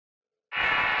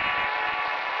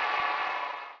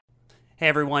Hey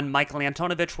everyone, Michael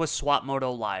Antonovich with Swap Moto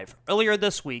Live. Earlier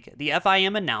this week, the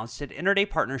FIM announced it entered a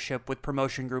partnership with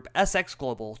promotion group SX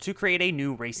Global to create a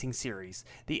new racing series,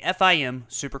 the FIM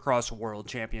Supercross World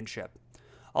Championship.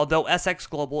 Although SX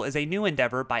Global is a new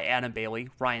endeavor by Adam Bailey,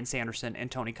 Ryan Sanderson, and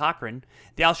Tony Cochran,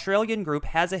 the Australian group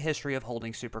has a history of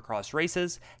holding Supercross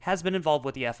races, has been involved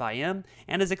with the FIM,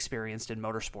 and is experienced in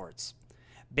motorsports.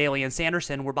 Bailey and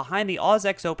Sanderson were behind the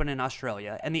AusX Open in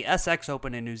Australia and the SX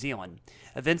Open in New Zealand,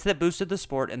 events that boosted the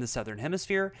sport in the Southern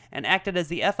Hemisphere and acted as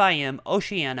the FIM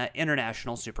Oceania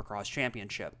International Supercross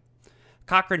Championship.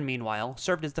 Cochran, meanwhile,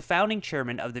 served as the founding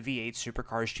chairman of the V8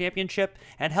 Supercars Championship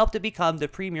and helped it become the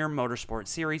premier motorsport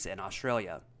series in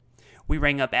Australia. We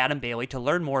rang up Adam Bailey to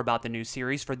learn more about the new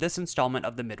series for this installment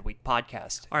of the Midweek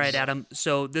podcast. All right, Adam,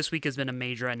 so this week has been a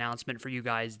major announcement for you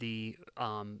guys, the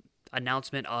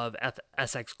announcement of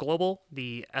SX Global,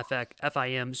 the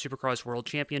FIM Supercross World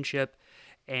Championship,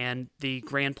 and the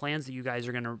grand plans that you guys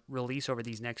are going to release over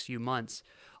these next few months.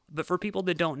 But for people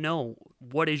that don't know,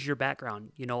 what is your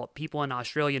background? You know, people in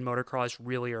Australian motocross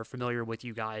really are familiar with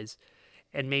you guys,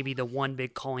 and maybe the one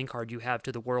big calling card you have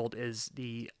to the world is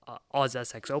the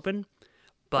AusSX Open.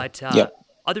 But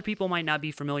other people might not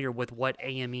be familiar with what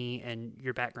AME and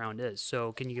your background is.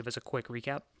 So can you give us a quick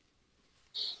recap?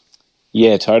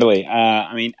 Yeah, totally.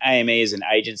 I mean, AME as an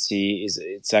agency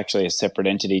it's actually a separate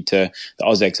entity to the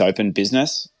AusX Open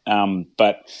business.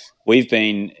 But we've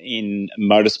been in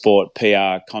motorsport,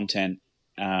 PR, content,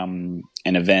 and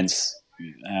events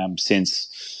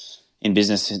since in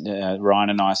business. Ryan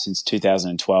and I since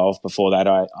 2012. Before that,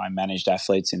 I managed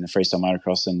athletes in the freestyle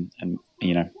motocross and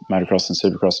motocross and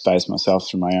supercross space myself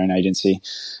through my own agency.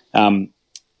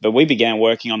 But we began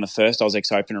working on the first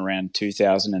AusX Open around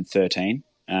 2013.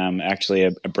 Actually,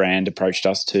 a brand approached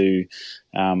us to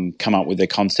come up with a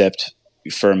concept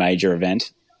for a major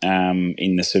event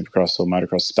in the supercross or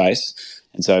motocross space.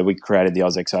 And so we created the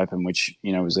AusX Open, which,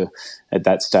 was at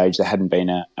that stage, there hadn't been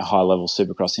a high-level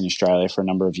supercross in Australia for a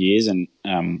number of years. And,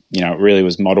 it really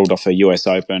was modelled off a US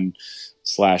Open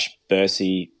 /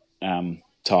 Bercy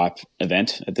type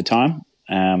event at the time.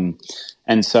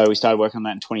 And so we started working on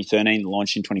that in 2013,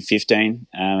 launched in 2015,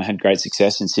 had great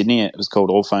success in Sydney. It was called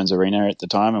All Phones Arena at the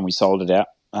time, and we sold it out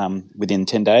within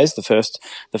 10 days, the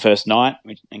first night,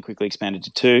 and quickly expanded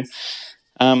to two.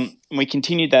 We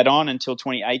continued that on until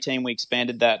 2018. We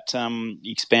expanded that,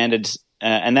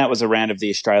 and that was a round of the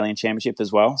Australian Championship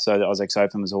as well. So the AusX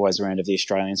Open was always a round of the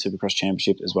Australian Supercross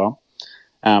Championship as well.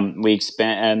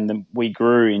 We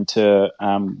grew into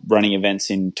running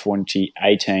events in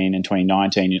 2018 and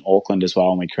 2019 in Auckland as well,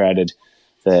 and we created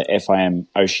the FIM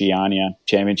Oceania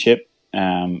Championship,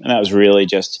 and that was really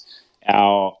just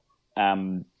our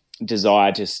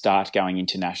desire to start going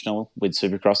international with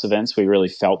Supercross events. We really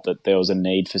felt that there was a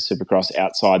need for Supercross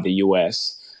outside the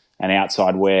US and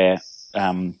outside where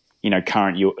current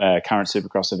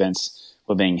Supercross events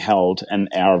were being held, and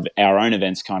our own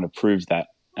events kind of proved that.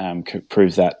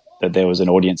 That there was an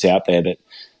audience out there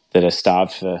that are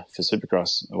starved for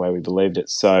Supercross the way we believed it.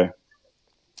 So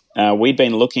we'd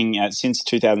been looking at, since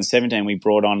 2017, we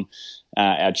brought on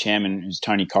our chairman, who's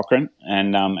Tony Cochran,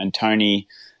 and Tony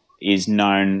is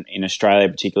known in Australia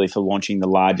particularly for launching the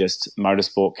largest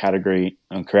motorsport category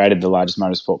and created the largest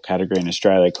motorsport category in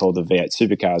Australia called the V8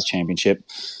 Supercars Championship.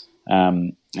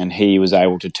 And he was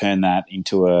able to turn that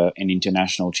into an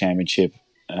international championship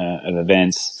of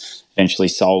events. Eventually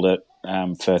sold it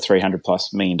for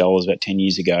 $300+ million about 10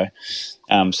 years ago.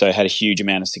 So had a huge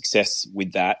amount of success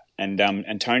with that.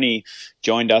 And Tony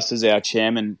joined us as our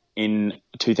chairman in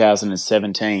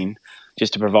 2017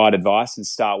 just to provide advice and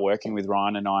start working with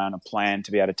Ryan and I on a plan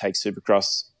to be able to take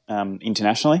Supercross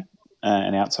internationally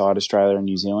and outside Australia and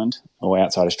New Zealand, or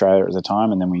outside Australia at the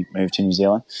time, and then we moved to New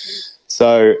Zealand.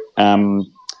 So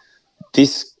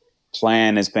this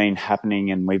plan has been happening,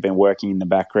 and we've been working in the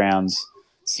backgrounds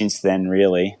since then,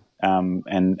 really.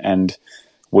 And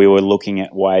we were looking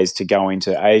at ways to go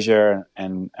into Asia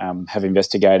and had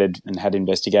investigated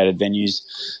venues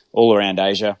all around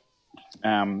Asia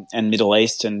and Middle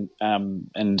East and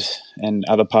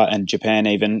other part, and Japan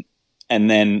even. And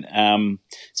then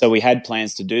so we had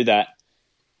plans to do that,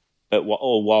 but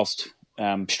all whilst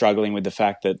struggling with the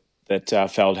fact that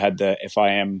Feld had the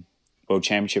FIM World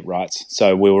Championship rights.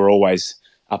 So we were always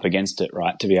up against it,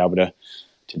 right, to be able to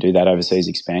do that overseas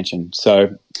expansion.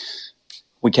 So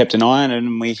we kept an eye on it,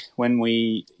 and when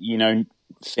we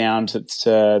found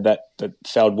that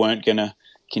Feld weren't going to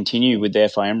continue with their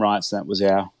FIM rights, that was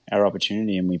our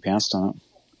opportunity, and we pounced on it.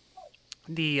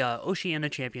 The Oceania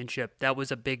Championship, that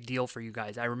was a big deal for you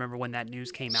guys. I remember when that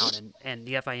news came out and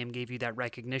the FIM gave you that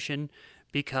recognition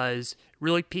because it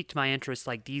really piqued my interest.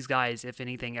 Like, these guys, if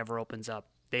anything ever opens up,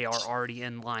 they are already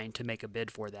in line to make a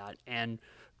bid for that. And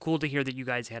cool to hear that you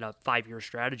guys had a 5-year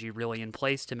strategy really in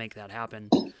place to make that happen.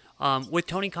 With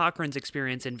Tony Cochran's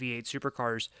experience in V8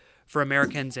 supercars, for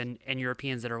Americans and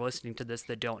Europeans that are listening to this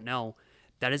that don't know,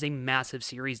 that is a massive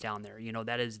series down there. You know,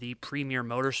 that is the premier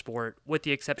motorsport, with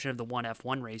the exception of the one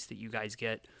F1 race that you guys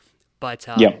get. But,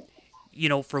 you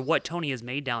know, for what Tony has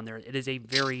made down there, it is a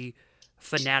very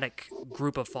fanatic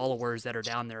group of followers that are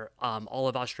down there. All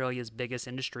of Australia's biggest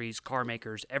industries, car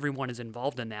makers, everyone is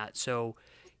involved in that. So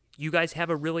you guys have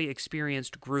a really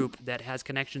experienced group that has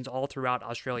connections all throughout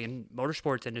Australian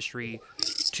motorsports industry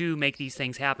to make these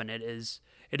things happen. It is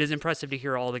impressive to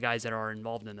hear all the guys that are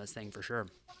involved in this thing, for sure.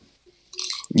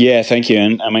 Yeah, thank you.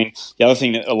 And I mean, the other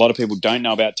thing that a lot of people don't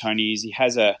know about Tony is he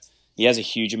has a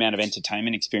huge amount of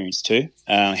entertainment experience too.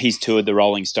 He's toured the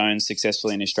Rolling Stones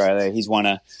successfully in Australia. He's won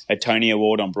a Tony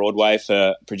Award on Broadway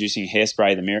for producing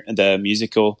Hairspray, the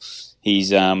musical. He's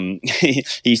he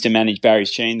used to manage Barry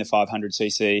Sheene, the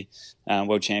 500cc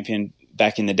world champion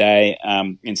back in the day,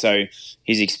 and so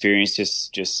his experience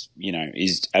just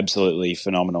is absolutely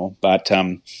phenomenal. But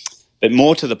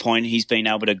more to the point, he's been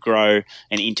able to grow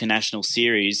an international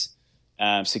series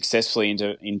successfully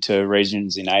into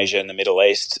regions in Asia and the Middle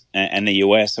East and the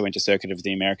US. I went to Circuit of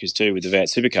the Americas too with the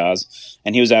V8 supercars,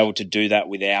 and he was able to do that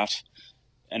without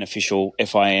an official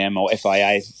FIM or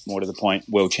FIA, more to the point,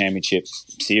 World Championship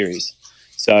series.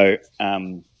 So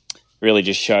really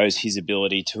just shows his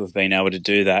ability to have been able to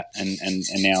do that, and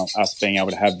now us being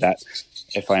able to have that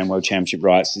FIM World Championship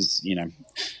rights is,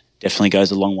 definitely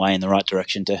goes a long way in the right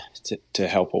direction to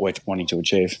help what we're wanting to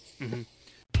achieve. Mm-hmm.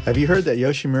 Have you heard that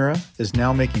Yoshimura is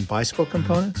now making bicycle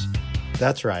components?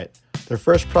 That's right. Their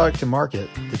first product to market,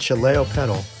 the Chileo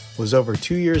pedal, was over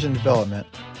 2 years in development,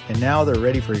 and now they're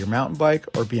ready for your mountain bike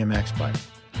or BMX bike.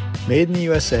 Made in the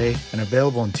USA and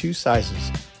available in 2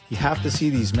 sizes, you have to see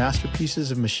these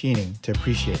masterpieces of machining to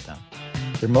appreciate them.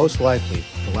 They're most likely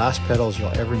the last pedals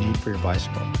you'll ever need for your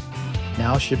bicycle.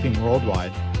 Now shipping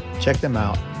worldwide. Check them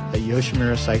out at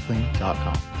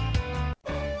yoshimuracycling.com.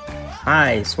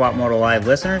 Hi, Swap Moto Live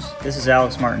listeners. This is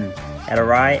Alex Martin. At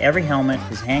Arai, every helmet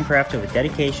is handcrafted with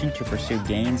dedication to pursue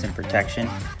gains and protection,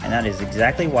 and that is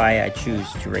exactly why I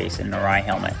choose to race in an Arai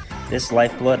helmet. This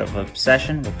lifeblood of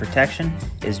obsession with protection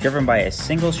is driven by a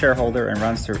single shareholder and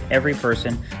runs through every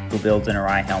person who builds an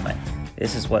Arai helmet.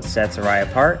 This is what sets Arai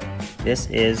apart. This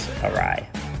is Arai.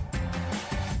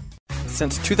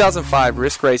 Since 2005,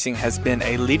 Risk Racing has been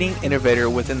a leading innovator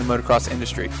within the motocross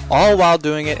industry, all while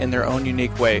doing it in their own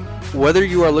unique way. Whether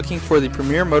you are looking for the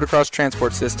premier motocross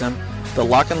transport system, the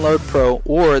Lock and Load Pro,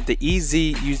 or the EZ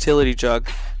utility jug,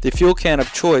 the fuel can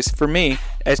of choice for me,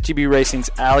 SGB Racing's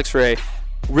Alex Ray,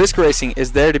 Risk Racing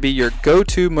is there to be your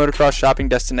go-to motocross shopping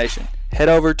destination. Head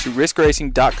over to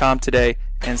riskracing.com today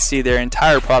and see their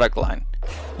entire product line.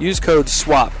 Use code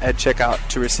SWAP at checkout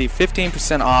to receive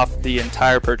 15% off the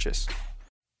entire purchase.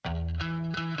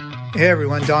 Hey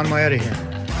everyone, Don Maeda here.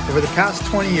 Over the past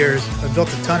 20 years, I've built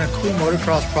a ton of cool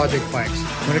motocross project bikes.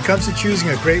 When it comes to choosing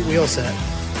a great wheel set,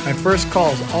 my first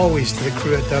call is always to the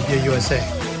crew at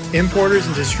WUSA. Importers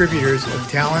and distributors of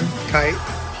Talon, Kite,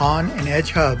 Hahn, and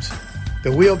Edge hubs,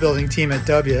 the wheel building team at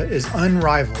W is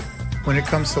unrivaled when it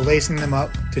comes to lacing them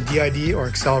up to DID or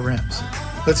Excel rims.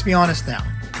 Let's be honest now.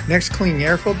 Next, cleaning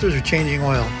air filters or changing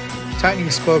oil,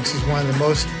 tightening spokes is one of the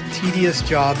most tedious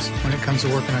jobs when it comes to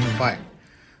working on your bike.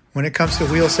 When it comes to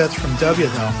wheel sets from W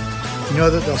though, you know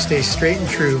that they'll stay straight and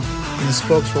true and the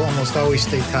spokes will almost always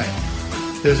stay tight.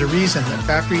 There's a reason that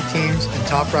factory teams and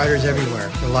top riders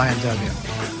everywhere rely on W.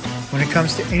 When it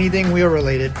comes to anything wheel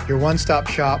related, your one-stop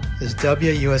shop is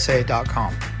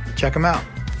WUSA.com. Check them out.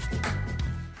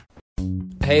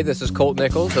 Hey, this is Colt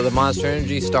Nichols of the Monster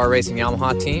Energy Star Racing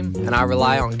Yamaha team, and I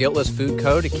rely on Guiltless Food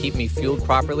Co. to keep me fueled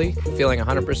properly, feeling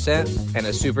 100%, and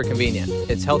is super convenient.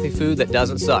 It's healthy food that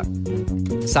doesn't suck.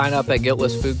 Sign up at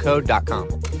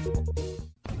guiltlessfoodco.com.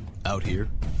 Out here,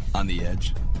 on the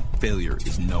edge, failure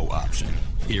is no option.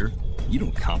 Here, you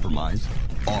don't compromise.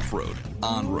 Off-road,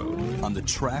 on-road, on the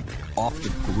track, off the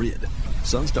grid.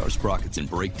 Sunstar sprockets and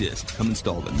brake discs come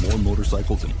installed in more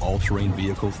motorcycles and all-terrain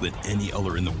vehicles than any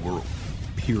other in the world.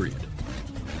 Period.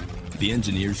 The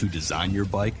engineers who design your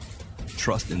bike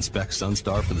trust and spec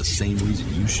Sunstar for the same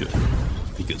reason you should.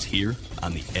 Because here,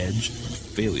 on the edge,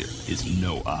 failure is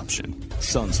no option.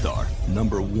 Sunstar,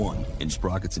 #1 in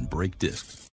sprockets and brake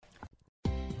discs.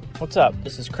 What's up?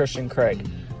 This is Christian Craig.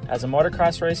 As a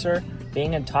motocross racer,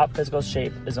 being in top physical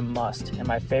shape is a must, and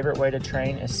my favorite way to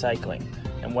train is cycling.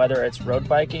 And whether it's road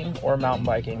biking or mountain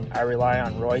biking, I rely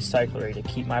on Roy Cyclery to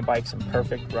keep my bikes in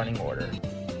perfect running order.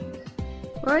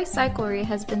 Roy Cyclery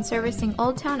has been servicing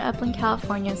Old Town Upland,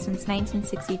 California since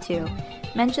 1962.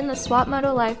 Mention the Swap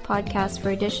Moto Live podcast for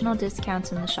additional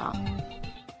discounts in the shop.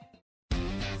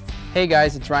 Hey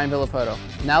guys, it's Ryan Villapoto.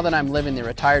 Now that I'm living the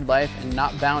retired life and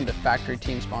not bound to factory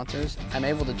team sponsors, I'm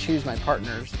able to choose my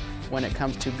partners when it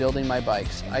comes to building my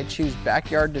bikes. I choose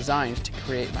Backyard Designs to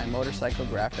create my motorcycle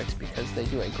graphics because they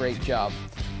do a great job.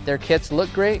 Their kits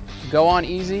look great, go on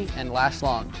easy, and last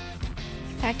long.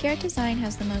 Backyard Design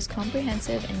has the most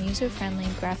comprehensive and user-friendly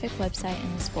graphic website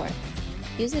in the sport.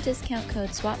 Use the discount code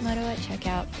SWAPMOTO at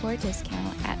checkout for a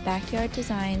discount at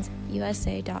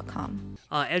backyarddesignsusa.com.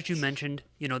 As you mentioned,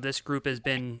 this group has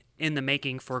been in the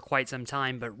making for quite some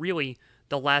time, but really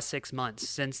the last 6 months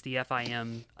since the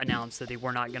FIM announced that they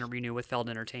were not going to renew with Feld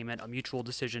Entertainment, a mutual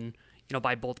decision,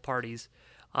 by both parties.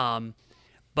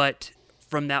 But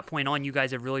from that point on, you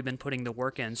guys have really been putting the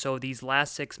work in. So these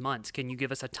last 6 months, can you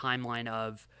give us a timeline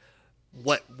of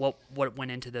what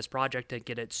went into this project to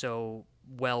get it so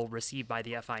well received by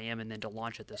the FIM and then to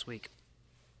launch it this week?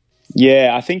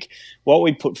 Yeah, I think what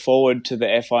we put forward to the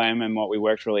FIM and what we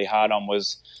worked really hard on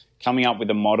was coming up with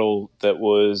a model that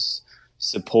was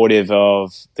supportive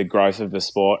of the growth of the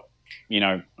sport,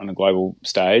 on a global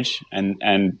stage.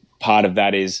 And part of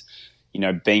that is,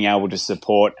 being able to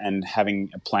support and having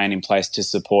a plan in place to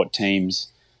support teams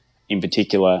in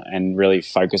particular and really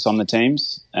focus on the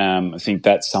teams. I think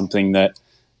that's something that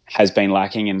has been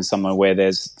lacking, and somewhere where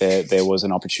there was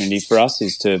an opportunity for us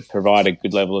is to provide a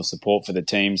good level of support for the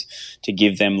teams to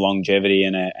give them longevity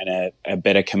and a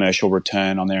better commercial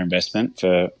return on their investment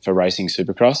for racing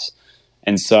Supercross.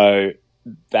 And so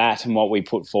that and what we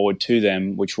put forward to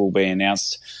them, which will be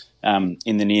announced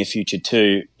in the near future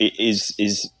too, is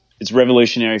it's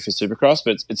revolutionary for Supercross,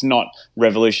 but it's not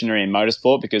revolutionary in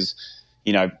motorsport because,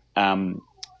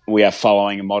 we are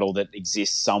following a model that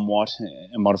exists somewhat,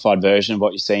 a modified version of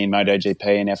what you see in MotoGP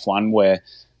and F1, where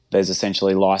there's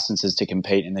essentially licenses to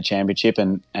compete in the championship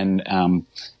and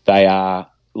they are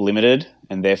limited,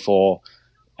 and therefore,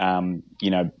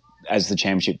 as the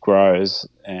championship grows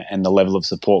and the level of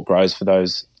support grows for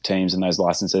those teams and those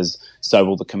licenses, so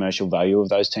will the commercial value of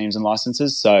those teams and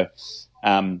licenses. So,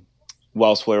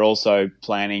 whilst we're also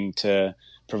planning to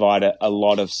provide a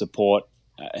lot of support,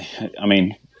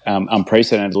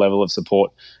 unprecedented level of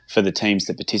support for the teams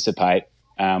that participate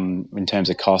in terms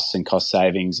of costs and cost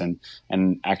savings and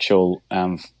actual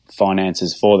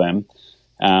finances for them,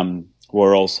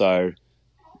 we're also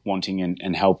wanting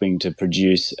and helping to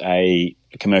produce a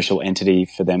commercial entity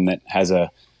for them that has a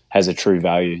true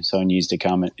value. So in years to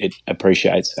come, it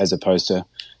appreciates as opposed to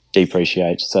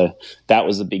depreciates. So that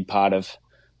was a big part of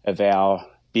our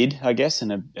bid, I guess,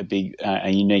 and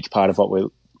a unique part of what we're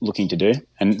looking to do,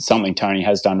 and something Tony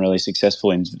has done really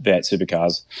successful in V8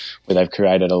 Supercars, where they've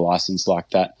created a license like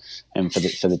that and for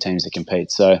the teams that compete.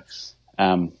 So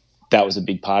that was a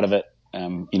big part of it.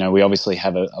 We obviously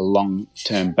have a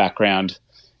long-term background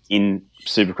in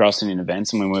Supercross and in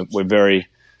events. We're very,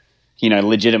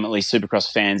 legitimately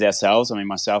Supercross fans ourselves.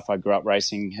 Myself, I grew up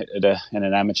racing at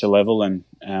an amateur level and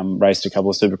raced a couple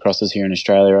of Supercrosses here in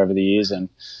Australia over the years, and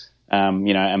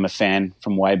I'm a fan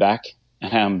from way back.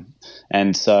 And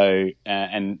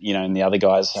the other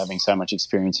guys having so much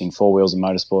experience in four wheels and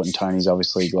motorsport, and Tony's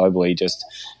obviously globally,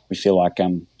 we feel like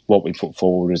what we put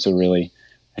forward is a really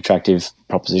attractive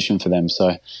proposition for them. So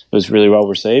it was really well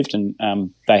received, and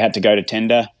they had to go to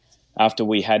tender after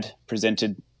we had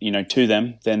presented, to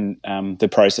them. Then the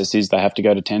process is they have to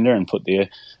go to tender and put the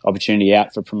opportunity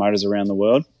out for promoters around the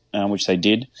world, which they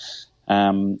did,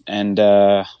 and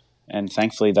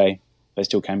thankfully they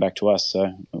still came back to us.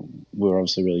 So we were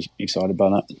obviously really excited by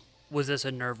that. Was this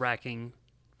a nerve-wracking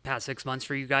past 6 months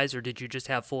for you guys, or did you just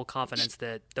have full confidence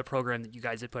that the program that you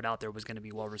guys had put out there was going to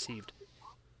be well received?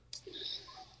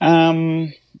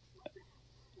 I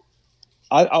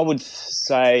would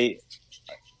say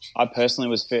I personally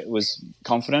was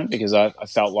confident because I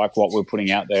felt like what we're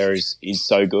putting out there is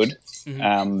so good,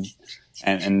 and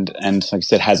like I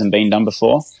said, hasn't been done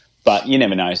before. But you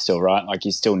never know still, right? Like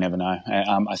you still never know.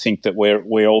 I think that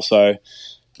we're also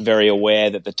very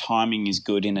aware that the timing is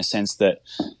good in a sense that,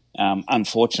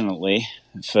 unfortunately,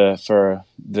 for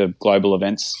the global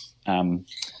events,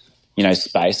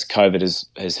 space, COVID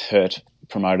has hurt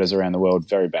promoters around the world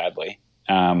very badly.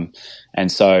 And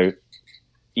so,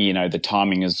 the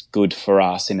timing is good for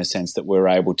us in a sense that we're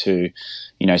able to,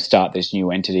 start this new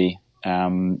entity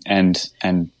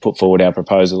and put forward our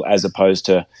proposal as opposed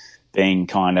to being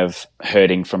kind of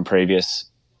hurting from previous,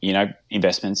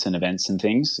 investments and events and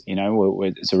things.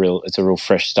 It's a real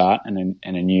fresh start and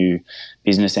a new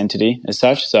business entity as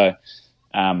such. So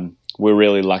we're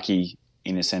really lucky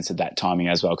in the sense of that timing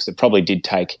as well, because it probably did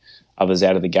take others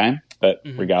out of the game. But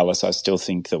regardless, I still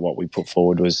think that what we put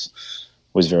forward was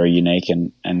very unique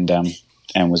and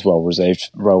was well received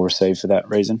for that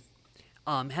reason.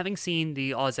 Having seen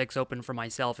the AUS-X Open for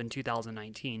myself in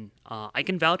 2019, I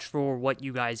can vouch for what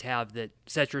you guys have that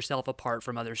sets yourself apart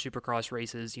from other Supercross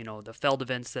races. You know, the Feld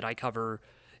events that I cover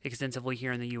extensively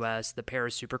here in the U.S., the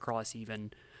Paris Supercross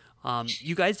even.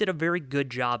 You guys did a very good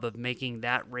job of making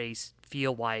that race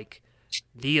feel like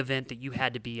the event that you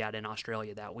had to be at in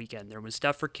Australia that weekend. There was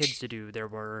stuff for kids to do. There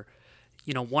were,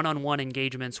 one-on-one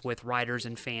engagements with riders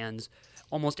and fans.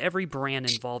 Almost every brand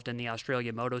involved in the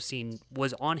Australia moto scene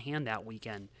was on hand that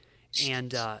weekend.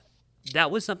 And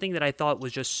that was something that I thought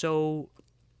was just so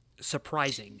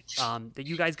surprising, that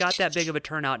you guys got that big of a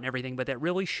turnout and everything, but that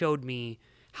really showed me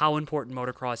how important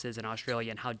motocross is in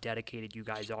Australia and how dedicated you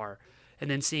guys are. And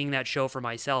then seeing that show for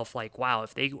myself, like, wow,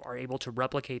 if they are able to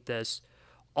replicate this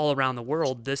all around the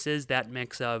world, this is that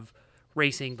mix of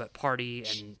racing but party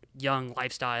and young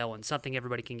lifestyle and something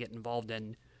everybody can get involved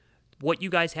in. What you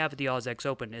guys have at the AUS-X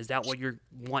Open, is that what you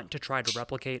want to try to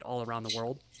replicate all around the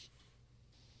world?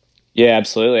 Yeah,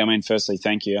 absolutely. I mean, firstly,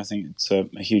 thank you. I think it's a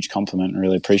huge compliment and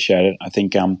really appreciate it. I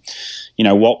think,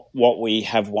 what we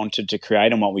have wanted to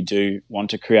create and what we do want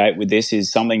to create with this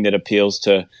is something that appeals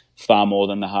to far more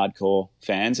than the hardcore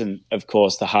fans. And of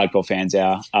course, the hardcore fans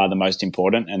are the most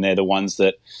important, and they're the ones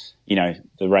that,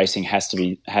 the racing has to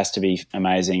be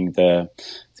amazing. The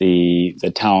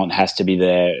talent has to be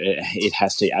there. It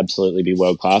has to absolutely be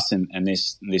world class, and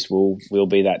this will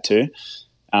be that too.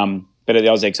 But at the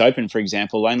AUS-X Open, for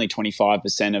example, only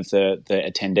 25% of the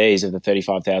attendees of the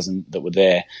 35,000 that were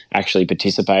there actually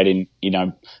participate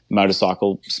in,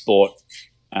 motorcycle sport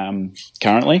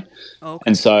currently. Oh, okay.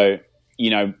 And so,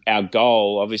 our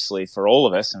goal, obviously, for all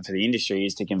of us and for the industry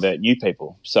is to convert new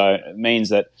people. So it means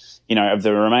that, of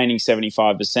the remaining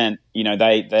 75%,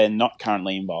 they're not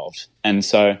currently involved. And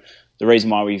so the reason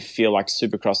why we feel like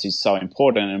Supercross is so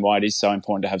important and why it is so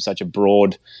important to have such a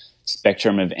broad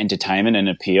spectrum of entertainment and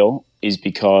appeal is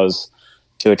because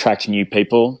to attract new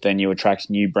people, then you attract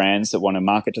new brands that want to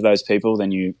market to those people,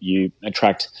 then you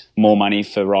attract more money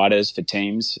for riders, for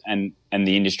teams, and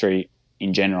the industry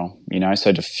in general,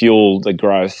 So to fuel the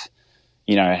growth,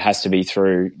 it has to be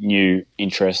through new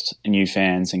interest, new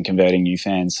fans, and converting new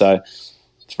fans. So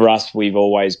for us, we've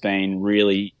always been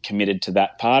really committed to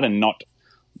that part and not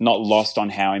lost on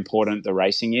how important the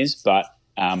racing is, but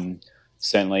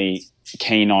certainly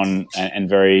keen on and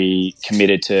very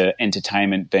committed to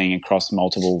entertainment being across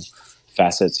multiple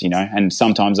facets, and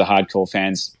sometimes the hardcore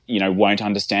fans, won't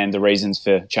understand the reasons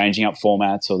for changing up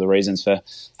formats or the reasons for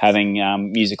having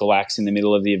musical acts in the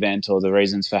middle of the event or the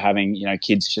reasons for having,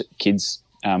 kids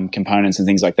components and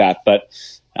things like that. But,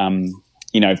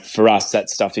 for us, that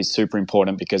stuff is super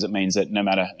important because it means that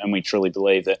and we truly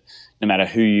believe that no matter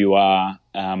who you are,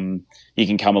 you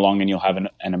can come along and you'll have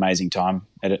an amazing time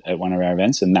at one of our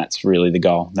events. And that's really the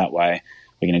goal. That way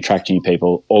we can attract new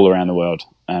people all around the world.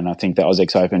 And I think the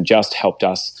AUS-X Open just helped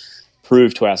us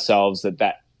prove to ourselves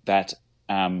that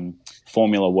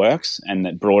formula works, and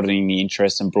that broadening the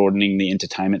interest and broadening the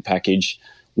entertainment package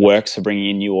works for bringing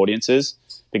in new audiences,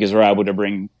 because we're able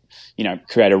to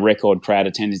create a record crowd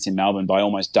attendance in Melbourne by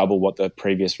almost double what the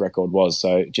previous record was.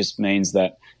 So it just means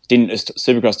that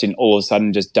Supercross didn't all of a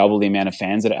sudden just double the amount of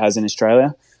fans that it has in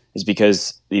Australia. Is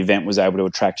because the event was able to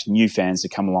attract new fans to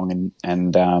come along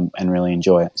and really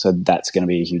enjoy it. So that's going to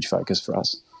be a huge focus for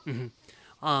us.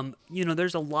 Mm-hmm.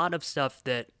 There's a lot of stuff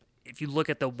that if you look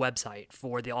at the website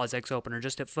for the AUS-X Open or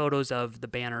just at photos of the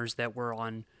banners that were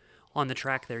on the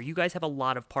track there, you guys have a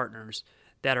lot of partners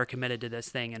that are committed to this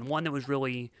thing. And one that was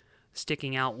really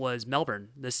sticking out was Melbourne,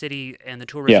 the city and the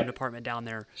tourism department down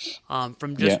there.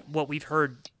 From just what we've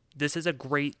heard, this is a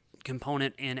great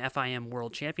component in FIM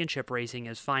World Championship racing,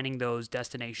 is finding those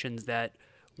destinations that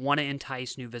want to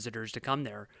entice new visitors to come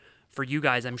there. For you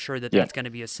guys, I'm sure that's going to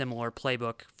be a similar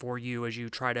playbook for you as you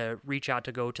try to reach out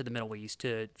to go to the Middle East,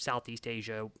 to Southeast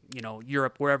Asia,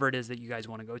 Europe, wherever it is that you guys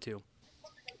want to go to.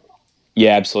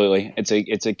 Yeah, absolutely. It's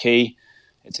a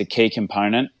key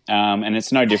component, and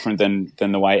it's no different than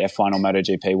the way F1 or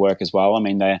MotoGP work as well. I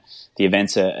mean, the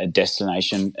events are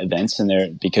destination events, and they're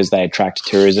because they attract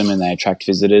tourism and they attract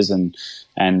visitors,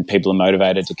 and people are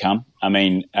motivated to come. I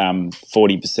mean,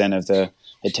 40% of the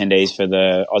attendees for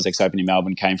the AUS-X Open in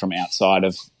Melbourne came from outside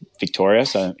of Victoria,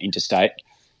 so interstate,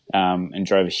 and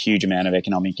drove a huge amount of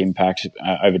economic impact,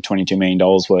 over $22 million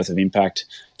worth of impact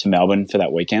to Melbourne for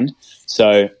that weekend.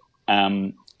 So,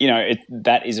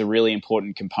 that is a really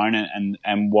important component,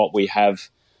 and what we have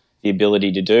the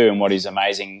ability to do, and what is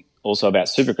amazing also about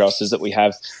Supercross is that we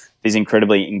have these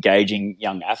incredibly engaging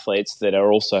young athletes that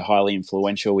are also highly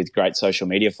influential with great social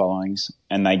media followings,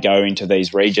 and they go into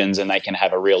these regions and they can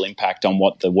have a real impact on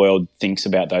what the world thinks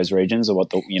about those regions, or what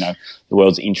the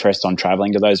world's interest on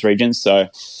traveling to those regions. So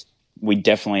we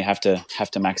definitely have to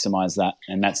maximize that,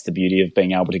 and that's the beauty of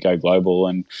being able to go global,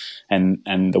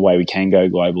 and the way we can go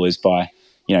global is by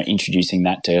introducing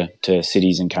that to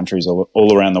cities and countries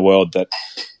all around the world that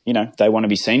they want to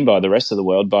be seen by the rest of the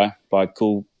world by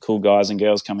cool guys and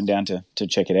girls coming down to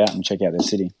check it out and check out their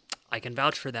city. I can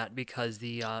vouch for that because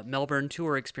the Melbourne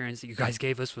tour experience that you guys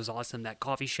gave us was awesome. That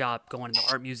coffee shop, going to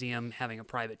the art museum, having a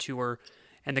private tour,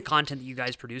 and the content that you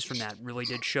guys produced from that really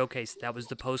did showcase that was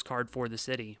the postcard for the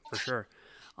city, for sure.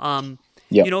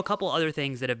 Yep. A couple other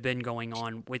things that have been going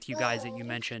on with you guys that you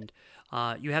mentioned.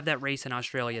 You have that race in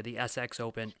Australia, the SX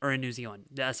Open, or in New Zealand,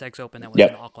 the SX Open that was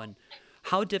in Auckland.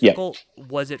 How difficult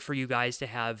was it for you guys to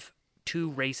have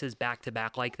two races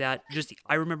back-to-back like that?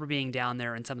 I remember being down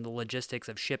there and some of the logistics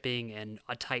of shipping and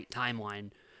a tight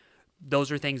timeline.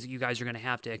 Those are things that you guys are going to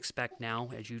have to expect now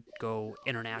as you go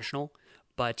international.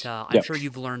 But I'm sure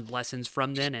you've learned lessons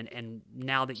from then, and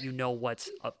now that you know what's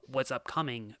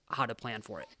upcoming, how to plan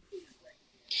for it.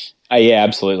 Yeah,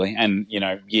 absolutely. And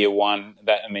year one,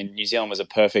 New Zealand was a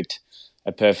perfect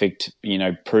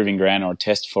proving ground or a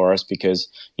test for us, because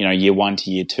year one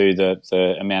to year two,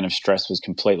 the amount of stress was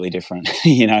completely different.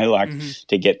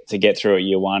 To get through at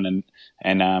year one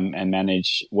and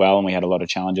manage well, and we had a lot of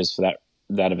challenges for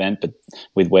that event, but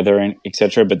with weather and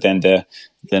etc. But then the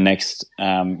next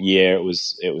year it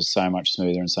was so much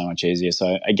smoother and so much easier.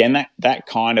 So again, that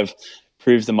kind of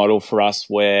proved the model for us,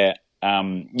 where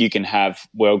you can have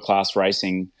world class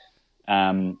racing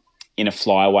in a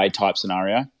flyaway type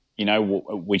scenario.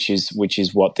 Which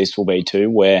is what this will be too,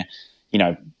 where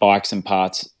bikes and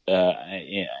parts are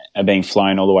being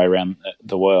flown all the way around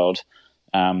the world.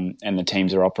 And the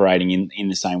teams are operating in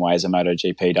the same way as a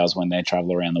MotoGP does when they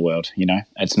travel around the world.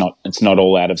 It's not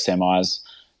all out of semis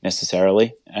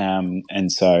necessarily,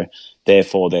 and so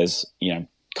therefore there's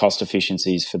cost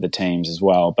efficiencies for the teams as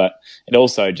well. But it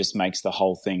also just makes the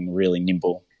whole thing really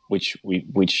nimble, which we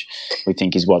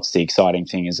think is what's the exciting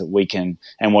thing, is that we can.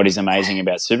 And what is amazing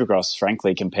about Supercross,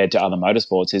 frankly, compared to other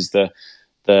motorsports, is the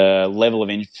level of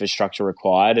infrastructure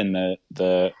required and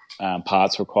the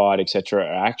parts required, etc.,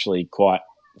 are actually quite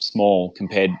small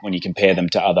when you compare them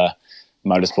to other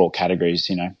motorsport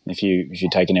categories. If you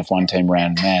take an F1 team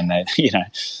around, man,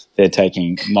 they're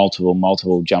taking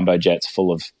multiple jumbo jets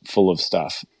full of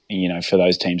stuff, for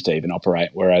those teams to even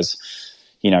operate. Whereas,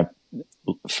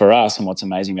 for us, and what's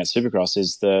amazing about Supercross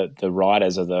is the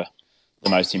riders are the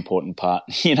most important part.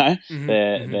 They're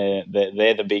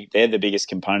the biggest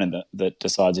component that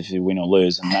decides if you win or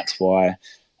lose, and that's why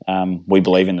we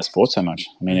believe in the sport so much.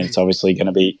 It's obviously going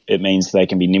to be. It means they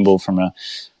can be nimble from a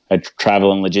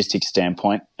travel and logistics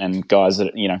standpoint. And guys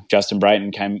that Justin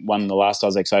Brayton won the last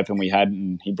AUS-X Open we had,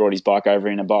 and he brought his bike over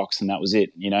in a box, and that was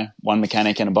it. One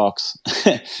mechanic in a box,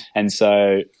 and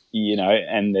so.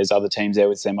 And there's other teams there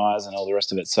with semis and all the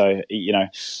rest of it. So,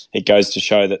 it goes to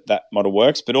show that model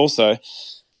works, but also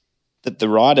that the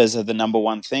riders are the number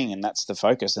one thing, and that's the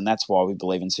focus. And that's why we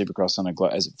believe in Supercross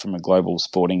from a global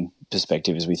sporting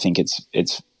perspective, is we think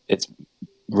it's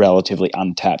relatively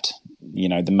untapped.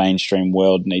 The mainstream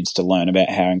world needs to learn about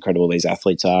how incredible these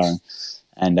athletes are,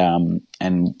 and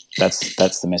that's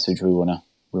the message we want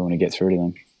to get through to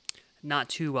them. Not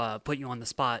to put you on the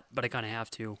spot, but I kind of have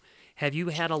to. Have you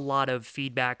had a lot of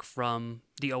feedback from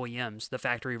the OEMs, the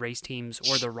factory race teams,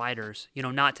 or the riders?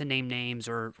 Not to name names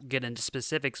or get into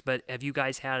specifics, but have you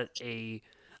guys had a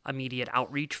immediate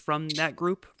outreach from that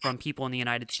group, from people in the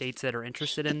United States that are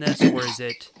interested in this, or is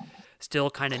it still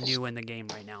kind of new in the game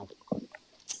right now?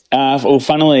 Well,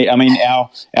 funnily, our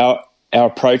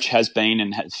approach has been,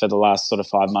 and for the last sort of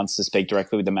 5 months, to speak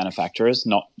directly with the manufacturers,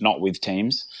 not with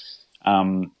teams.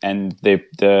 And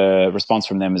the response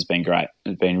from them has been great.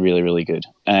 It's been really, really good.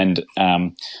 And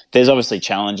there's obviously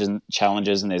challenges, and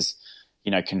there's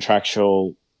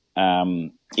contractual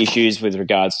issues with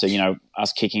regards to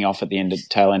us kicking off at the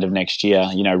tail end of next year.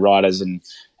 Riders and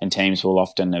teams will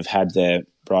often have had their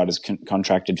riders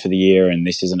contracted for the year, and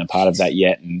this isn't a part of that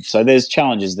yet. And so there's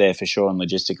challenges there for sure, and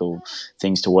logistical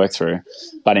things to work through.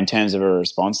 But in terms of a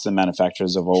response, the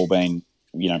manufacturers have all been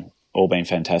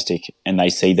fantastic, and they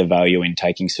see the value in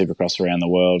taking Supercross around the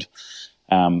world,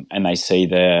 and they see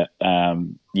the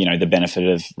benefit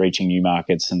of reaching new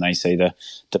markets, and they see the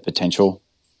potential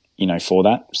for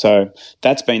that. So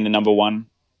that's been the number one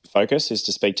focus, is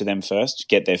to speak to them first,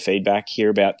 get their feedback, hear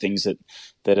about things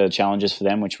that are challenges for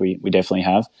them, which we definitely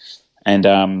have,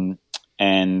 and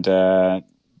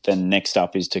next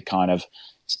up is to kind of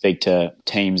speak to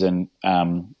teams and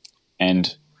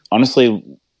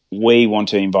honestly, we want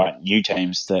to invite new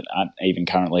teams that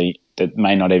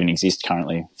may not even exist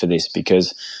currently for this,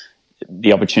 because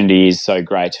the opportunity is so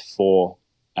great for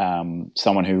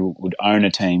someone who would own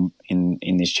a team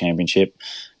in this championship,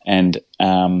 and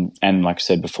like I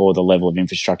said before, the level of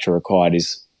infrastructure required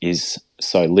is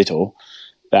so little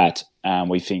that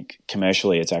we think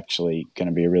commercially it's actually going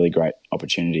to be a really great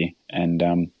opportunity. And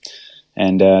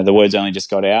the word's only just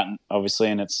got out, obviously,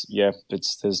 and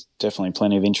there's definitely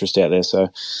plenty of interest out there. So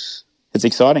it's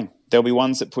exciting. There'll be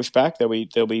ones that push back. There'll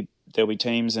be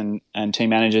teams and team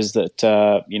managers that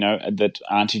that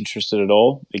aren't interested at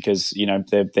all, because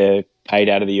they're paid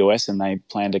out of the US and they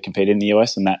plan to compete in the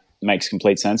US, and that makes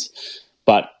complete sense.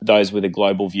 But those with a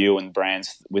global view and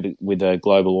brands with a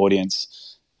global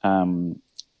audience are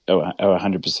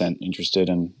 100% interested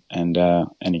and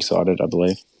excited, I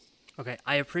believe. Okay,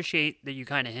 I appreciate that you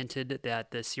kind of hinted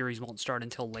that the series won't start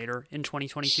until later in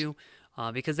 2022,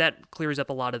 because that clears up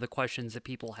a lot of the questions that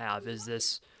people have. Is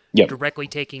this directly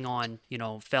taking on,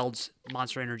 Feld's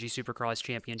Monster Energy Supercross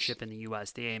Championship in the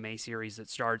U.S., the AMA series that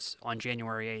starts on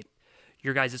January 8th?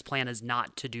 Your guys' plan is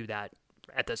not to do that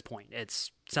at this point.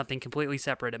 It's something completely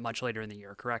separate and much later in the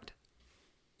year, correct?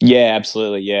 Yeah,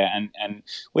 absolutely. Yeah, and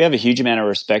we have a huge amount of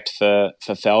respect for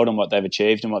Feld and what they've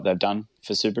achieved and what they've done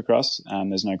for Supercross.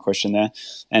 There's no question there,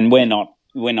 and we're not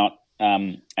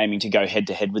aiming to go head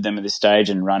to head with them at this stage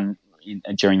and run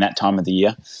during that time of the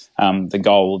year. The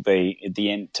goal will be at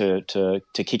the end to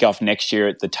kick off next year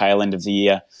at the tail end of the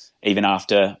year, even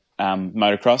after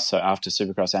motocross, so after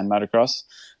Supercross and motocross,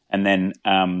 and then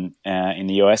in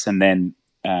the US, and then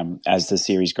as the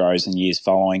series grows in years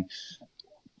following,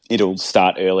 it'll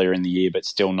start earlier in the year, but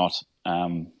still no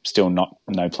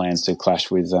plans to clash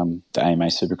with the AMA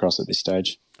Supercross at this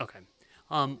stage. Okay.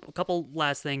 A couple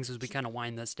last things as we kind of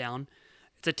wind this down.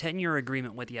 It's a 10-year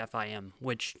agreement with the FIM,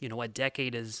 which, a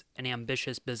decade is an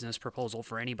ambitious business proposal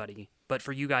for anybody. But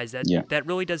for you guys, that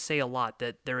really does say a lot,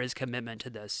 that there is commitment to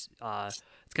this.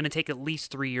 It's going to take at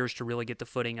least 3 years to really get the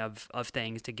footing of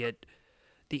things, to get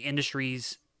the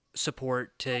industry's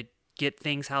support, to get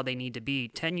things how they need to be.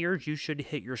 10 years, you should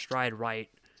hit your stride right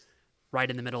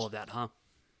in the middle of that, huh?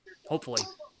 Hopefully.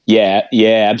 Yeah,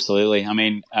 absolutely. I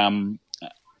mean,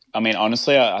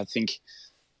 honestly, I think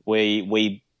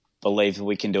we believe that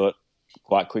we can do it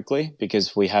quite quickly,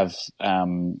 because we have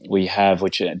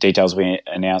which details we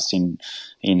announced in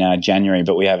January,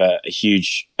 but we have a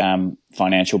huge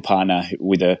financial partner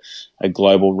with a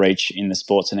global reach in the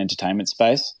sports and entertainment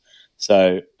space.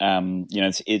 So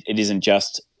it isn't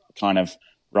just kind of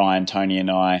Ryan, Tony,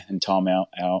 and I, and Tom,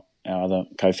 our other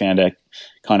co-founder,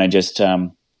 kind of just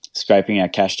scraping our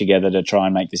cash together to try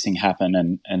and make this thing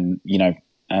happen,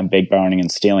 and beg, borrowing,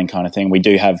 and stealing kind of thing. We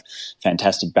do have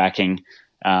fantastic backing,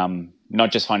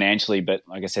 not just financially, but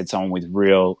like I said, someone with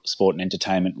real sport and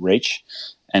entertainment reach,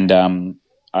 and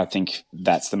I think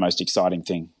that's the most exciting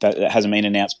thing. That hasn't been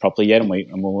announced properly yet, and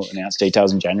we'll announce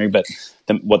details in January. But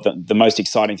the most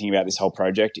exciting thing about this whole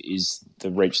project is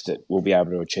the reach that we'll be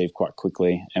able to achieve quite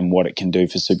quickly, and what it can do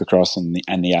for Supercross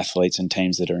and the athletes and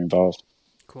teams that are involved.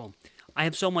 Cool. I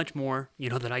have so much more,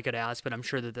 that I could ask, but I'm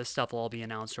sure that this stuff will all be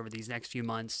announced over these next few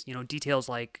months. Details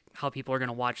like how people are going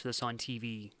to watch this on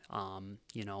TV,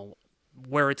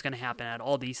 where it's going to happen at,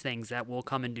 all these things that will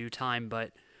come in due time.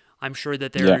 But I'm sure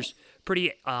that there's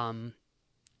pretty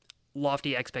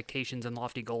lofty expectations and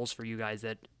lofty goals for you guys,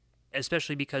 that,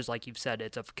 especially because, like you've said,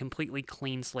 it's a completely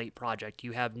clean slate project.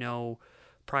 You have no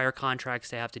prior contracts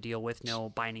to have to deal with, no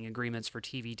binding agreements for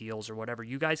TV deals or whatever.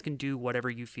 You guys can do whatever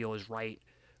you feel is right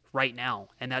now.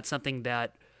 And that's something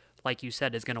that, like you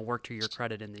said, is going to work to your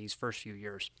credit in these first few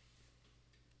years.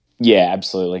 Yeah,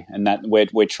 absolutely. And that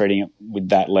we're treating it with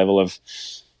that level of,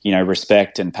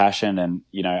 respect and passion. And,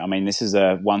 this is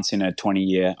a once in a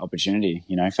 20-year opportunity.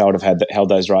 Feld have held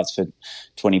those rights for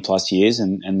 20 plus years,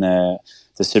 and the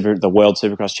World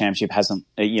Supercross Championship hasn't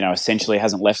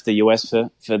left the US for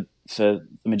the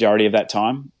majority of that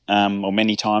time, or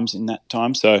many times in that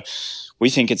time. So we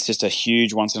think it's just a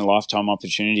huge once in a lifetime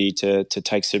opportunity to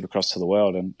take Supercross to the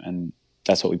world, and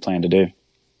that's what we plan to do.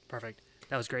 Perfect.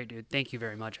 That was great, dude. Thank you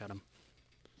very much, Adam.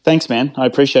 Thanks, man. I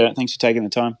appreciate it. Thanks for taking the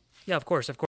time. Yeah, of course.